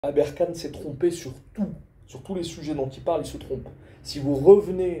Aberkane s'est trompé sur tous les sujets dont il parle, il se trompe. Si vous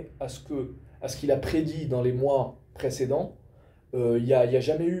revenez à ce qu'il a prédit dans les mois précédents, il n'y a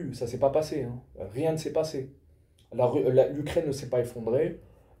jamais eu, ça ne s'est pas passé, hein. Rien ne s'est passé. L'Ukraine ne s'est pas effondrée,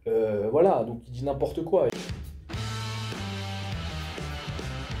 voilà, donc il dit n'importe quoi.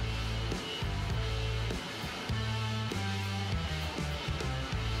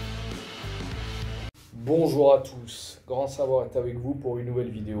 Bonjour à tous, Grand Savoir est avec vous pour une nouvelle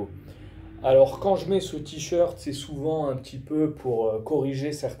vidéo. Alors quand je mets ce t-shirt, c'est souvent un petit peu pour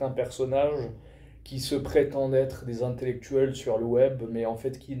corriger certains personnages qui se prétendent être des intellectuels sur le web, mais en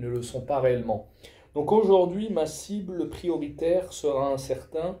fait qui ne le sont pas réellement. Donc aujourd'hui, ma cible prioritaire sera un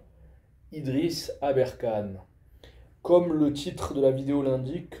certain IDRISS ABERKANE. Comme le titre de la vidéo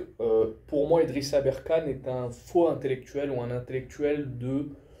l'indique, pour moi IDRISS ABERKANE est un faux intellectuel ou un intellectuel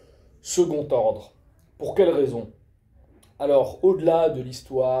de second ordre. Pour quelle raison? Alors, au-delà de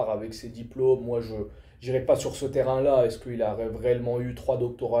l'histoire avec ses diplômes, moi je n'irai pas sur ce terrain-là. Est-ce qu'il a réellement eu 3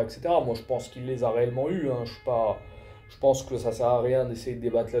 doctorats, etc. Moi je pense qu'il les a réellement eus, hein. Je pense que ça ne sert à rien d'essayer de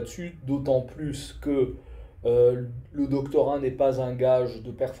débattre là-dessus, d'autant plus que le doctorat n'est pas un gage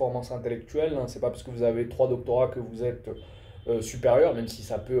de performance intellectuelle, hein. C'est pas parce que vous avez 3 doctorats que vous êtes supérieur, même si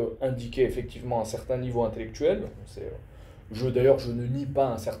ça peut indiquer effectivement un certain niveau intellectuel. D'ailleurs, je ne nie pas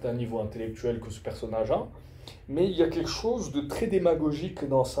un certain niveau intellectuel que ce personnage a, mais il y a quelque chose de très démagogique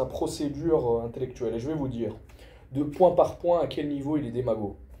dans sa procédure intellectuelle. Et je vais vous dire, de point par point, à quel niveau il est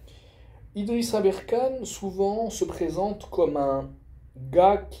démago. IDRISS ABERKANE, souvent, se présente comme un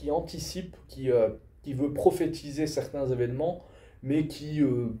gars qui anticipe, qui veut prophétiser certains événements, mais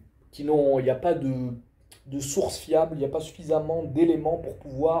il n'y a pas de source fiable, il n'y a pas suffisamment d'éléments pour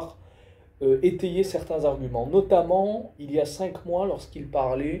pouvoir étayer certains arguments. Notamment, il y a 5 mois, lorsqu'il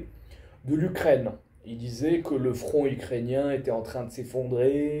parlait de l'Ukraine. Il disait que le front ukrainien était en train de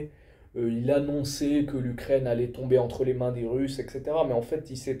s'effondrer, il annonçait que l'Ukraine allait tomber entre les mains des Russes, etc. Mais en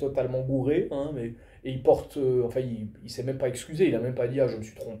fait, il s'est totalement gouré, hein, et il s'est même pas excusé, il n'a même pas dit « Ah, je me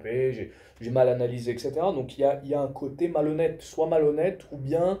suis trompé, j'ai mal analysé, etc. » Donc il y a un côté malhonnête, soit malhonnête, ou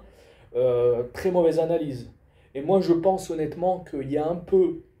bien très mauvaise analyse. Et moi, je pense honnêtement qu'il y a un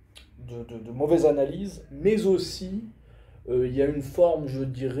peu de mauvaise analyse, mais aussi il y a une forme, je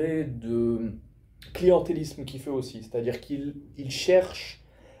dirais, de clientélisme qui fait aussi. C'est-à-dire qu'il cherche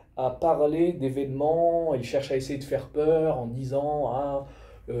à parler d'événements, il cherche à essayer de faire peur en disant « Ah,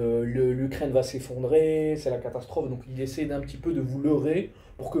 l'Ukraine va s'effondrer, c'est la catastrophe ». Donc il essaie d'un petit peu de vous leurrer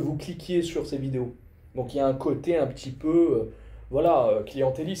pour que vous cliquiez sur ces vidéos. Donc il y a un côté un petit peu, voilà,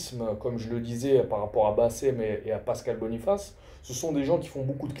 clientélisme, comme je le disais par rapport à Basset et à Pascal Boniface. Ce sont des gens qui font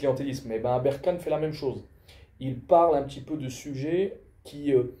beaucoup de clientélisme. Et ben Aberkane fait la même chose. Il parle un petit peu de sujets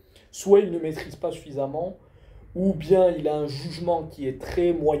qui, soit il ne maîtrise pas suffisamment, ou bien il a un jugement qui est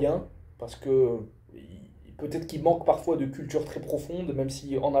très moyen, parce que peut-être qu'il manque parfois de culture très profonde, même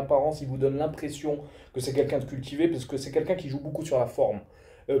si en apparence il vous donne l'impression que c'est quelqu'un de cultivé, parce que c'est quelqu'un qui joue beaucoup sur la forme.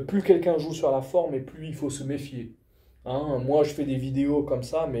 Plus quelqu'un joue sur la forme, et plus il faut se méfier. Hein, moi je fais des vidéos comme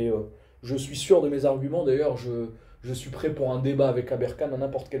ça, mais je suis sûr de mes arguments. D'ailleurs, je suis prêt pour un débat avec Aberkane à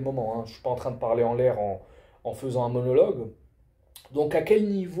n'importe quel moment, hein. Je ne suis pas en train de parler en l'air en faisant un monologue. Donc à quel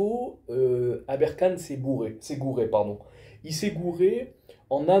niveau Aberkane s'est gouré, pardon. Il s'est gouré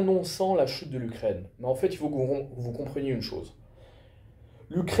en annonçant la chute de l'Ukraine. Mais en fait, il faut que vous compreniez une chose.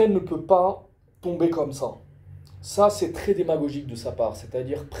 L'Ukraine ne peut pas tomber comme ça. Ça, c'est très démagogique de sa part.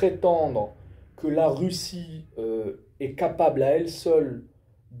 C'est-à-dire prétendre que la Russie est capable à elle seule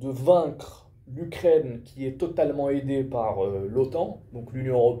de vaincre l'Ukraine qui est totalement aidée par l'OTAN, donc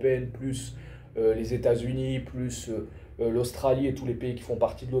l'Union européenne plus les États-Unis, plus l'Australie et tous les pays qui font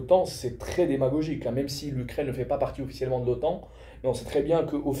partie de l'OTAN, c'est très démagogique, hein. Même si l'Ukraine ne fait pas partie officiellement de l'OTAN, mais on sait très bien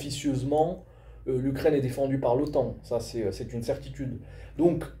que officieusement l'Ukraine est défendue par l'OTAN, ça c'est une certitude.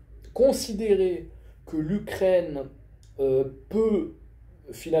 Donc considérer que l'Ukraine peut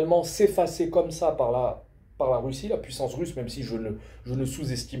finalement s'effacer comme ça par la Russie, la puissance russe, même si je ne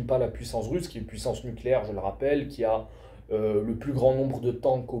sous-estime pas la puissance russe, qui est une puissance nucléaire, je le rappelle, qui a le plus grand nombre de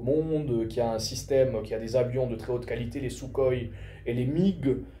tanks au monde, qui a un système, qui a des avions de très haute qualité, les Sukhoi et les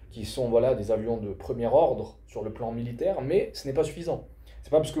MiG, qui sont voilà, des avions de premier ordre sur le plan militaire, mais ce n'est pas suffisant.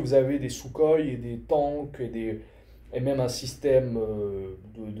 C'est pas parce que vous avez des Sukhoi et des tanks et même un système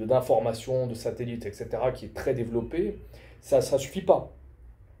d'information, de satellites, etc., qui est très développé, ça ne suffit pas.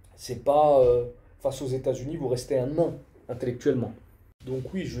 C'est pas face aux États-Unis, vous restez un nain intellectuellement.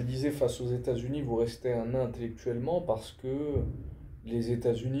 Donc oui, je disais face aux États-Unis, vous restez un nain intellectuellement parce que les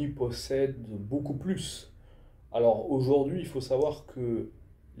États-Unis possèdent beaucoup plus. Alors aujourd'hui, il faut savoir que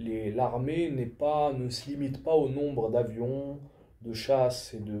l'armée ne se limite pas au nombre d'avions, de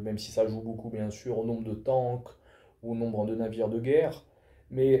chasse, même si ça joue beaucoup bien sûr au nombre de tanks ou au nombre de navires de guerre.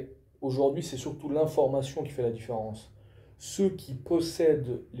 Mais aujourd'hui, c'est surtout l'information qui fait la différence. Ceux qui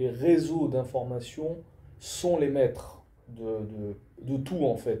possèdent les réseaux d'information sont les maîtres de tout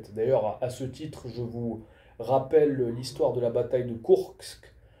en fait. D'ailleurs, à ce titre, je vous rappelle l'histoire de la bataille de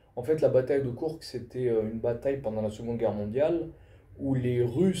Kursk. En fait, la bataille de Kursk, c'était une bataille pendant la Seconde Guerre mondiale où les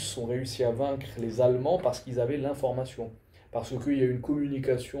Russes ont réussi à vaincre les Allemands parce qu'ils avaient l'information. Parce qu'il y a eu une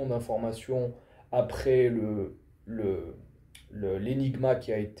communication d'information après l'énigma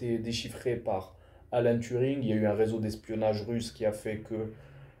qui a été déchiffré par Alan Turing. Il y a eu un réseau d'espionnage russe qui a fait que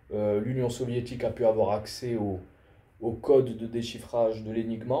l'Union soviétique a pu avoir accès au code de déchiffrage de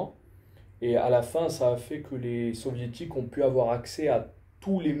l'énigma. Et à la fin, ça a fait que les soviétiques ont pu avoir accès à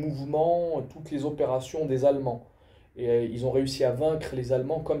tous les mouvements, toutes les opérations des Allemands. Et ils ont réussi à vaincre les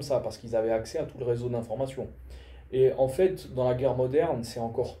Allemands comme ça, parce qu'ils avaient accès à tout le réseau d'information. Et en fait, dans la guerre moderne, c'est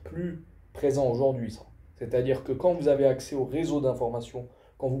encore plus présent aujourd'hui, ça. C'est-à-dire que quand vous avez accès au réseau d'information,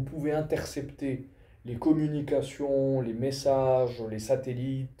 quand vous pouvez intercepter les communications, les messages, les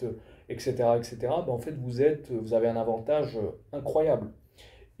satellites, etc., etc., ben en fait, vous avez un avantage incroyable.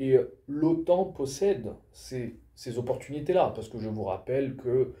 Et l'OTAN possède ces opportunités-là, parce que je vous rappelle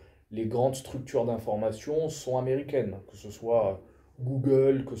que les grandes structures d'information sont américaines, que ce soit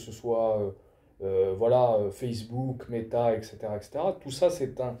Google, que ce soit voilà, Facebook, Meta, etc., etc. Tout ça,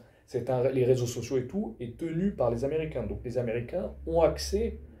 les réseaux sociaux et tout, est tenu par les Américains. Donc les Américains ont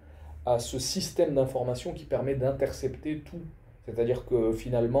accès à ce système d'information qui permet d'intercepter tout. C'est-à-dire que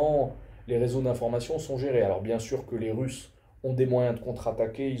finalement, les réseaux d'information sont gérés. Alors bien sûr que les Russes ont des moyens de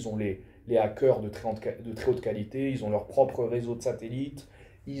contre-attaquer, ils ont les hackers de très haute qualité, ils ont leur propre réseau de satellites,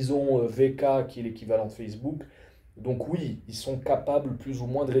 ils ont VK qui est l'équivalent de Facebook. Donc oui, ils sont capables plus ou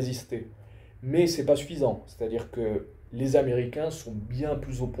moins de résister. Mais ce n'est pas suffisant. C'est-à-dire que les Américains sont bien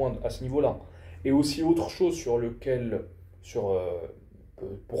plus au point à ce niveau-là. Et aussi autre chose sur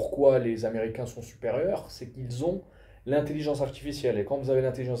pourquoi les Américains sont supérieurs, c'est qu'ils ont l'intelligence artificielle. Et quand vous avez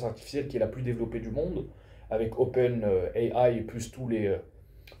l'intelligence artificielle qui est la plus développée du monde, avec Open AI et plus tous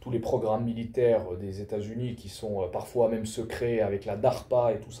les programmes militaires des États-Unis qui sont parfois même secrets avec la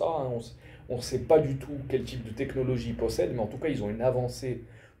DARPA et tout ça, hein, on ne sait pas du tout quel type de technologie ils possèdent, mais en tout cas ils ont une avancée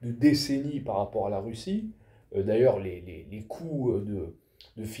de décennies par rapport à la Russie. D'ailleurs, les coûts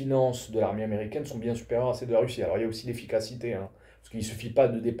de finances de l'armée américaine sont bien supérieurs à ceux de la Russie. Alors il y a aussi l'efficacité, hein, parce qu'il ne suffit pas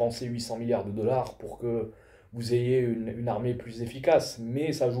de dépenser 800 milliards de dollars pour que vous ayez une armée plus efficace,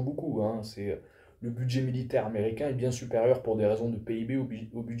 mais ça joue beaucoup. Hein, le budget militaire américain est bien supérieur pour des raisons de PIB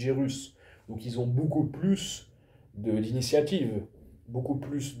au budget russe. Donc ils ont beaucoup plus d'initiatives, beaucoup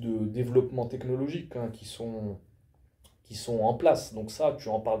plus de développement technologique hein, qui sont en place. Donc ça, tu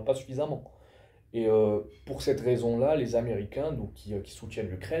n'en parles pas suffisamment. Et pour cette raison-là, les Américains, donc, qui soutiennent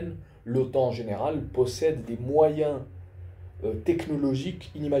l'Ukraine, l'OTAN en général, possèdent des moyens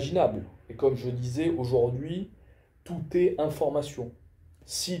technologiques inimaginables. Et comme je disais, aujourd'hui, tout est information.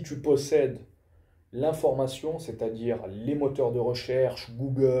 Si tu possèdes l'information, c'est-à-dire les moteurs de recherche,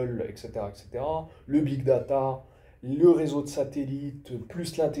 Google, etc., etc., le big data, le réseau de satellites,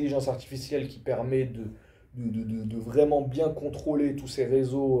 plus l'intelligence artificielle qui permet de vraiment bien contrôler tous ces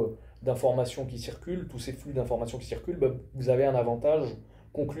réseaux d'informations qui circulent, tous ces flux d'informations qui circulent, ben, vous avez un avantage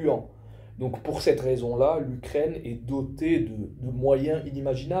concluant. Donc pour cette raison-là, l'Ukraine est dotée de moyens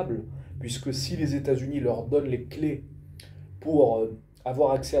inimaginables, puisque si les États-Unis leur donnent les clés pour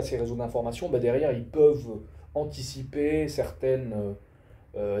avoir accès à ces réseaux d'information, ben derrière ils peuvent anticiper certaines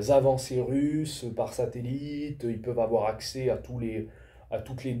avancées russes par satellite, ils peuvent avoir accès à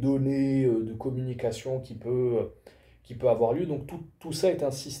toutes les données de communication qui peut avoir lieu. Donc tout ça est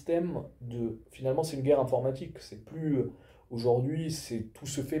un système finalement c'est une guerre informatique. C'est plus, aujourd'hui, tout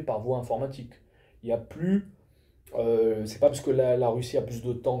se fait par voie informatique. Il n'y a plus, c'est pas parce que la Russie a plus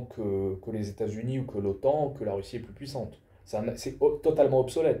de temps que les États-Unis ou que l'OTAN que la Russie est plus puissante. C'est totalement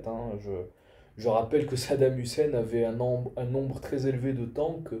obsolète. Hein. Je rappelle que Saddam Hussein avait un nombre très élevé de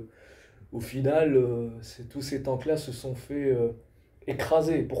tanks. Au final, tous ces tanks-là se sont fait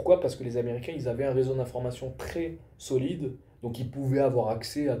écraser. Pourquoi? Parce que les Américains, ils avaient un réseau d'information très solide, donc ils pouvaient avoir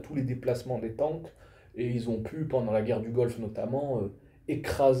accès à tous les déplacements des tanks, et ils ont pu, pendant la guerre du Golfe notamment,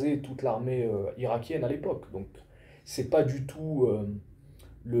 écraser toute l'armée irakienne à l'époque. Donc c'est pas du tout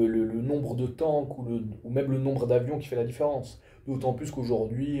le nombre de tanks ou même le nombre d'avions qui fait la différence. D'autant plus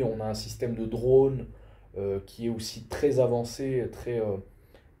qu'aujourd'hui, on a un système de drones qui est aussi très avancé,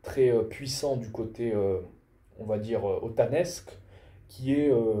 très puissant du côté, on va dire, otanesque, qui est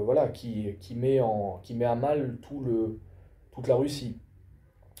voilà, qui met à mal toute la Russie.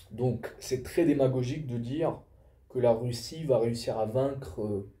 Donc c'est très démagogique de dire que la Russie va réussir à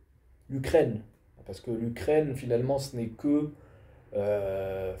vaincre l'Ukraine. Parce que l'Ukraine, finalement, ce n'est que...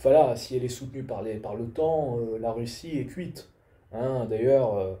 voilà, si elle est soutenue par l'OTAN, la Russie est cuite. Hein,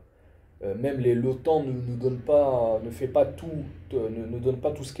 d'ailleurs, même l'OTAN ne donne pas, ne fait pas tout, ne donne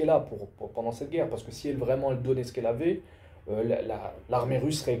pas tout ce qu'elle a pendant cette guerre. Parce que si elle vraiment elle donnait ce qu'elle avait, l'armée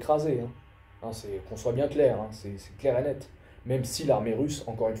russe serait écrasée. Hein. Hein, qu'on soit bien clair, hein, c'est clair et net. Même si l'armée russe,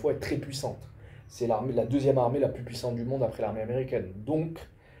 encore une fois, est très puissante. C'est la deuxième armée la plus puissante du monde après l'armée américaine. Donc,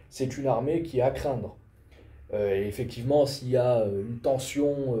 c'est une armée qui est à craindre. Et effectivement, s'il y a une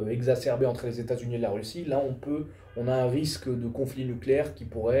tension exacerbée entre les États-Unis et la Russie, là, on a un risque de conflit nucléaire qui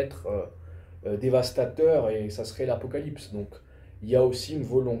pourrait être dévastateur et ça serait l'apocalypse. Donc, il y a aussi une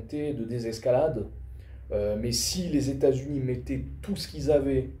volonté de désescalade. Mais si les États-Unis mettaient tout ce qu'ils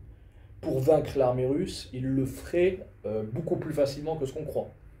avaient pour vaincre l'armée russe, ils le feraient beaucoup plus facilement que ce qu'on croit.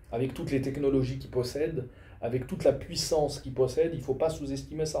 Avec toutes les technologies qu'ils possèdent, avec toute la puissance qu'ils possèdent, il ne faut pas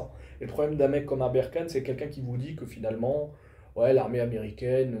sous-estimer ça. Et le problème d'un mec comme Aberkane, c'est quelqu'un qui vous dit que finalement, ouais, l'armée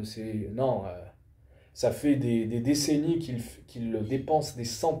américaine, c'est... Non, ça fait des décennies qu'il dépense des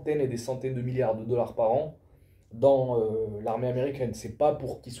centaines et des centaines de milliards de dollars par an dans l'armée américaine. C'est pas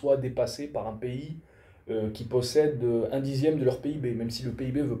pour qu'il soit dépassé par un pays qui possède un dixième de leur PIB, même si le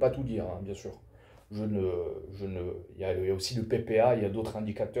PIB ne veut pas tout dire, hein, bien sûr. Il y a aussi le PPA, il y a d'autres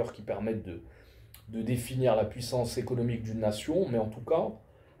indicateurs qui permettent de définir la puissance économique d'une nation, mais en tout cas,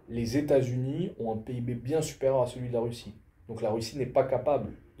 les États-Unis ont un PIB bien supérieur à celui de la Russie. Donc la Russie n'est pas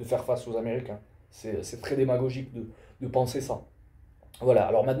capable de faire face aux Américains. C'est très démagogique de penser ça. Voilà,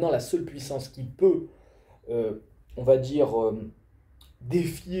 alors maintenant, la seule puissance qui peut, on va dire,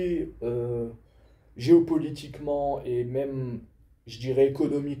 défier géopolitiquement et même, je dirais,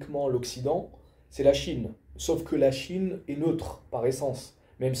 économiquement l'Occident, c'est la Chine. Sauf que la Chine est neutre par essence.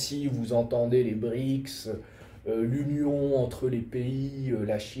 Même si vous entendez les BRICS, l'union entre les pays,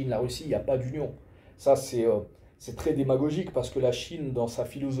 la Chine, la Russie, il n'y a pas d'union. Ça, c'est très démagogique parce que la Chine, dans sa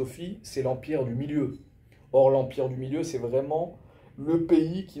philosophie, c'est l'empire du milieu. Or, l'empire du milieu, c'est vraiment le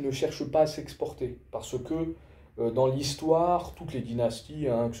pays qui ne cherche pas à s'exporter. Parce que dans l'histoire, toutes les dynasties,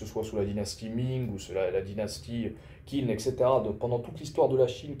 hein, que ce soit sous la dynastie Ming ou sous la dynastie Qin, etc., pendant toute l'histoire de la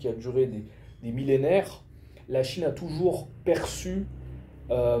Chine qui a duré des millénaires, la Chine a toujours perçu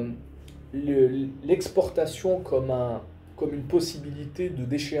l'exportation comme une possibilité de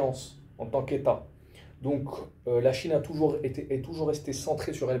déchéance en tant qu'État. Donc la Chine est toujours restée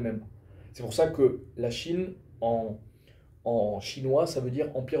centrée sur elle-même. C'est pour ça que la Chine, en chinois, ça veut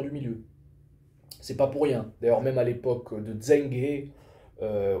dire empire du milieu. C'est pas pour rien. D'ailleurs, même à l'époque de Zheng He,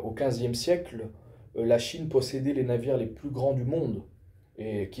 au XVe siècle, la Chine possédait les navires les plus grands du monde,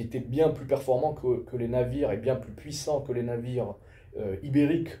 et qui étaient bien plus performants que les navires, et bien plus puissants que les navires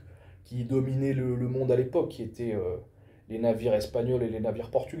ibériques qui dominaient le monde à l'époque, qui étaient les navires espagnols et les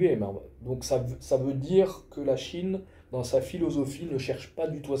navires portugais. Donc ça veut dire que la Chine, dans sa philosophie, ne cherche pas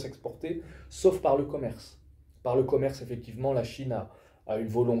du tout à s'exporter, sauf par le commerce. Par le commerce, effectivement, la Chine a une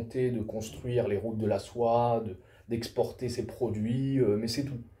volonté de construire les routes de la soie, d'exporter ses produits, mais c'est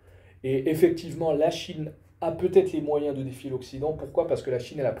tout. Et effectivement, la Chine a peut-être les moyens de défier l'Occident. Pourquoi? Parce que la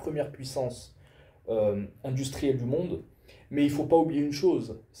Chine est la première puissance industrielle du monde. Mais il ne faut pas oublier une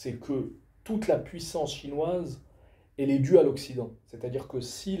chose, c'est que toute la puissance chinoise, elle est due à l'Occident. C'est-à-dire que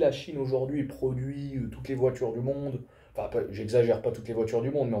si la Chine aujourd'hui produit toutes les voitures du monde, enfin, j'exagère pas toutes les voitures du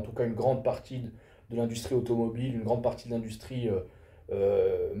monde, mais en tout cas une grande partie de l'industrie automobile, une grande partie de l'industrie,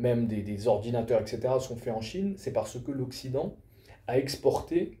 même des ordinateurs, etc., sont faits en Chine, c'est parce que l'Occident a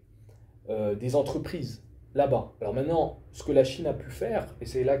exporté des entreprises là-bas. Alors maintenant, ce que la Chine a pu faire, et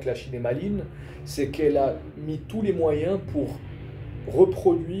c'est là que la Chine est maligne, c'est qu'elle a mis tous les moyens pour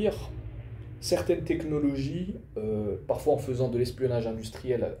reproduire certaines technologies, parfois en faisant de l'espionnage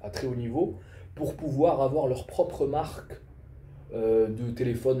industriel à très haut niveau, pour pouvoir avoir leur propre marque de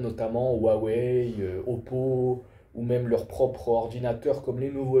téléphone, notamment Huawei, Oppo, ou même leur propre ordinateur comme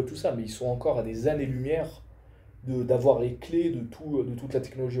Lenovo et tout ça, mais ils sont encore à des années-lumière d'avoir les clés de toute la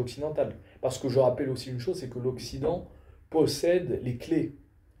technologie occidentale. Parce que je rappelle aussi une chose, c'est que l'Occident possède les clés.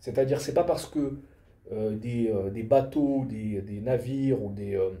 C'est-à-dire, c'est pas parce que des bateaux, des navires ou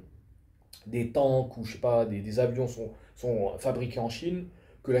des tanks ou je sais pas, des avions sont fabriqués en Chine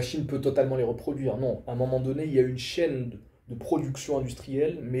que la Chine peut totalement les reproduire. Non, à un moment donné, il y a une chaîne de production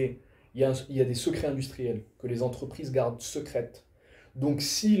industrielle, mais il y a des secrets industriels que les entreprises gardent secrètes. Donc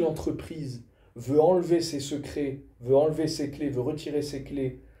si l'entreprise veut enlever ses secrets, veut enlever ses clés, veut retirer ses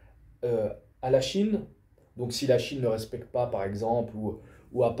clés à la Chine, donc si la Chine ne respecte pas par exemple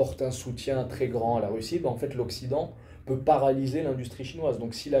ou apporte un soutien très grand à la Russie, ben en fait l'Occident peut paralyser l'industrie chinoise.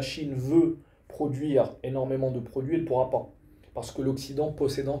 Donc si la Chine veut produire énormément de produits, elle ne pourra pas. Parce que l'Occident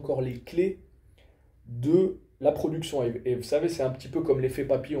possède encore les clés de la production. Et vous savez, c'est un petit peu comme l'effet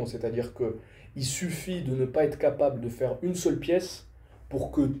papillon, c'est-à-dire qu'il suffit de ne pas être capable de faire une seule pièce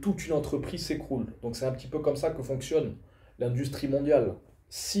pour que toute une entreprise s'écroule. Donc c'est un petit peu comme ça que fonctionne l'industrie mondiale.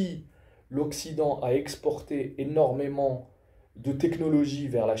 Si l'Occident a exporté énormément de technologies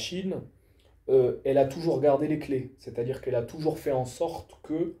vers la Chine, elle a toujours gardé les clés. C'est-à-dire qu'elle a toujours fait en sorte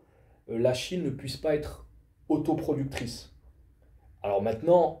que la Chine ne puisse pas être autoproductrice. Alors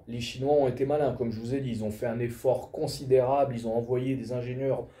maintenant, les Chinois ont été malins, comme je vous ai dit, ils ont fait un effort considérable, ils ont envoyé des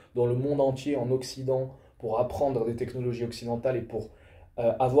ingénieurs dans le monde entier, en Occident, pour apprendre des technologies occidentales et pour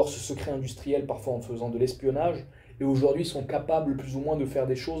avoir ce secret industriel, parfois en faisant de l'espionnage, et aujourd'hui ils sont capables plus ou moins de faire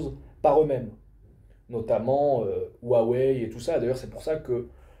des choses par eux-mêmes, notamment Huawei et tout ça. D'ailleurs c'est pour ça que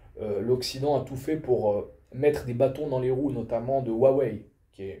l'Occident a tout fait pour mettre des bâtons dans les roues, notamment de Huawei,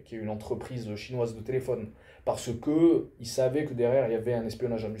 qui est une entreprise chinoise de téléphone, parce qu'ils savaient que derrière il y avait un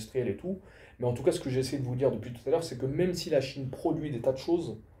espionnage industriel et tout. Mais en tout cas, ce que j'essaie de vous dire depuis tout à l'heure, c'est que même si la Chine produit des tas de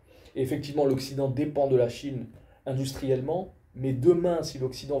choses, et effectivement l'Occident dépend de la Chine industriellement, mais demain, si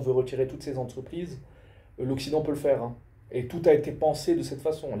l'Occident veut retirer toutes ces entreprises, l'Occident peut le faire, hein. Et tout a été pensé de cette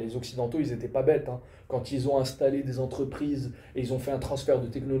façon. Les Occidentaux, ils n'étaient pas bêtes, hein. Quand ils ont installé des entreprises et ils ont fait un transfert de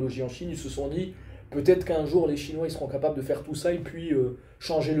technologie en Chine, ils se sont dit, peut-être qu'un jour, les Chinois ils seront capables de faire tout ça et puis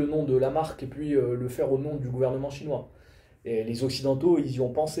changer le nom de la marque et puis le faire au nom du gouvernement chinois. Et les Occidentaux, ils y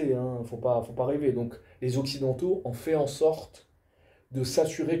ont pensé, hein. Faut pas rêver. Donc les Occidentaux ont fait en sorte de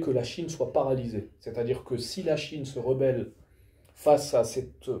s'assurer que la Chine soit paralysée. C'est-à-dire que si la Chine se rebelle face à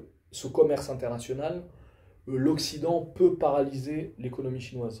ce commerce international, l'Occident peut paralyser l'économie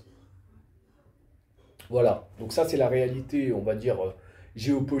chinoise. Voilà, donc ça c'est la réalité, on va dire,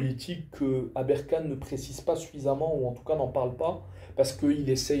 géopolitique que Aberkane ne précise pas suffisamment, ou en tout cas n'en parle pas, parce qu'il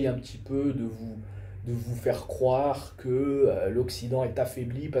essaye un petit peu de vous faire croire que l'Occident est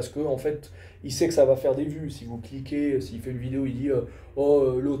affaibli, parce qu'en fait, il sait que ça va faire des vues. Si vous cliquez, s'il fait une vidéo, il dit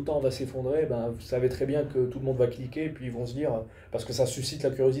oh, l'OTAN va s'effondrer, ben, vous savez très bien que tout le monde va cliquer, et puis ils vont se dire, parce que ça suscite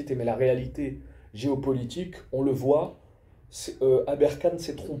la curiosité, mais la réalité géopolitique, on le voit, Aberkane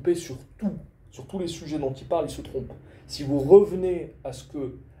s'est trompé sur tous les sujets dont il parle, il se trompe. Si vous revenez à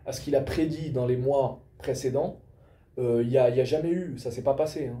ce qu'il a prédit dans les mois précédents, il n'y a jamais eu, ça ne s'est pas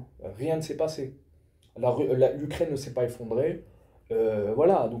passé, hein. Rien ne s'est passé. L'Ukraine ne s'est pas effondrée,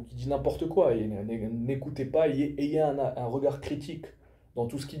 voilà, donc il dit n'importe quoi, n'écoutez pas, ayez un regard critique dans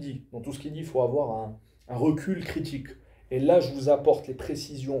tout ce qu'il dit. Dans tout ce qu'il dit, il faut avoir un recul critique. Et là, je vous apporte les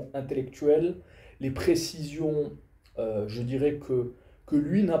précisions intellectuelles, les précisions, je dirais, que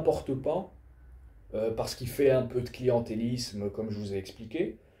lui n'apporte pas, parce qu'il fait un peu de clientélisme, comme je vous ai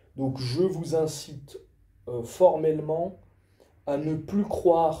expliqué. Donc je vous incite formellement à ne plus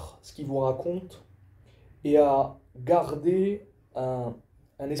croire ce qu'il vous raconte et à garder un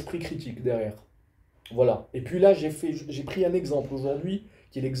esprit critique derrière. Voilà. Et puis là, j'ai pris un exemple aujourd'hui,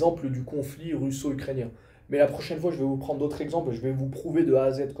 qui est l'exemple du conflit russo-ukrainien. Mais la prochaine fois, je vais vous prendre d'autres exemples, je vais vous prouver de A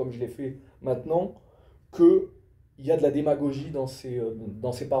à Z, comme je l'ai fait maintenant, qu'il y a de la démagogie dans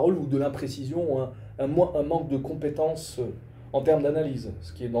ces paroles, ou de l'imprécision, ou un manque de compétences en termes d'analyse,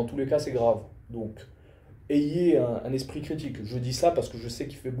 ce qui est dans tous les cas, c'est grave. Donc, ayez un esprit critique. Je dis ça parce que je sais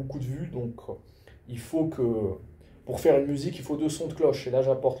qu'il fait beaucoup de vues, donc il faut que, pour faire une musique, il faut 2 sons de cloche, et là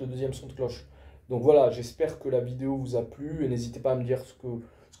j'apporte le 2e son de cloche. Donc voilà, j'espère que la vidéo vous a plu, et n'hésitez pas à me dire ce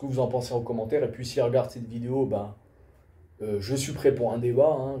que vous en pensez en commentaire, et puis s'il regarde cette vidéo, ben, je suis prêt pour un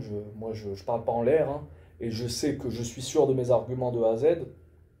débat, hein. Moi je parle pas en l'air, hein, et je sais que je suis sûr de mes arguments de A à Z.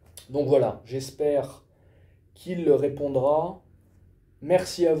 Donc voilà, j'espère qu'il répondra.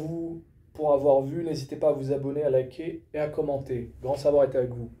 Merci à vous pour avoir vu, n'hésitez pas à vous abonner, à liker et à commenter. Grand savoir est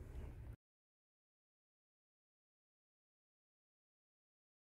avec vous.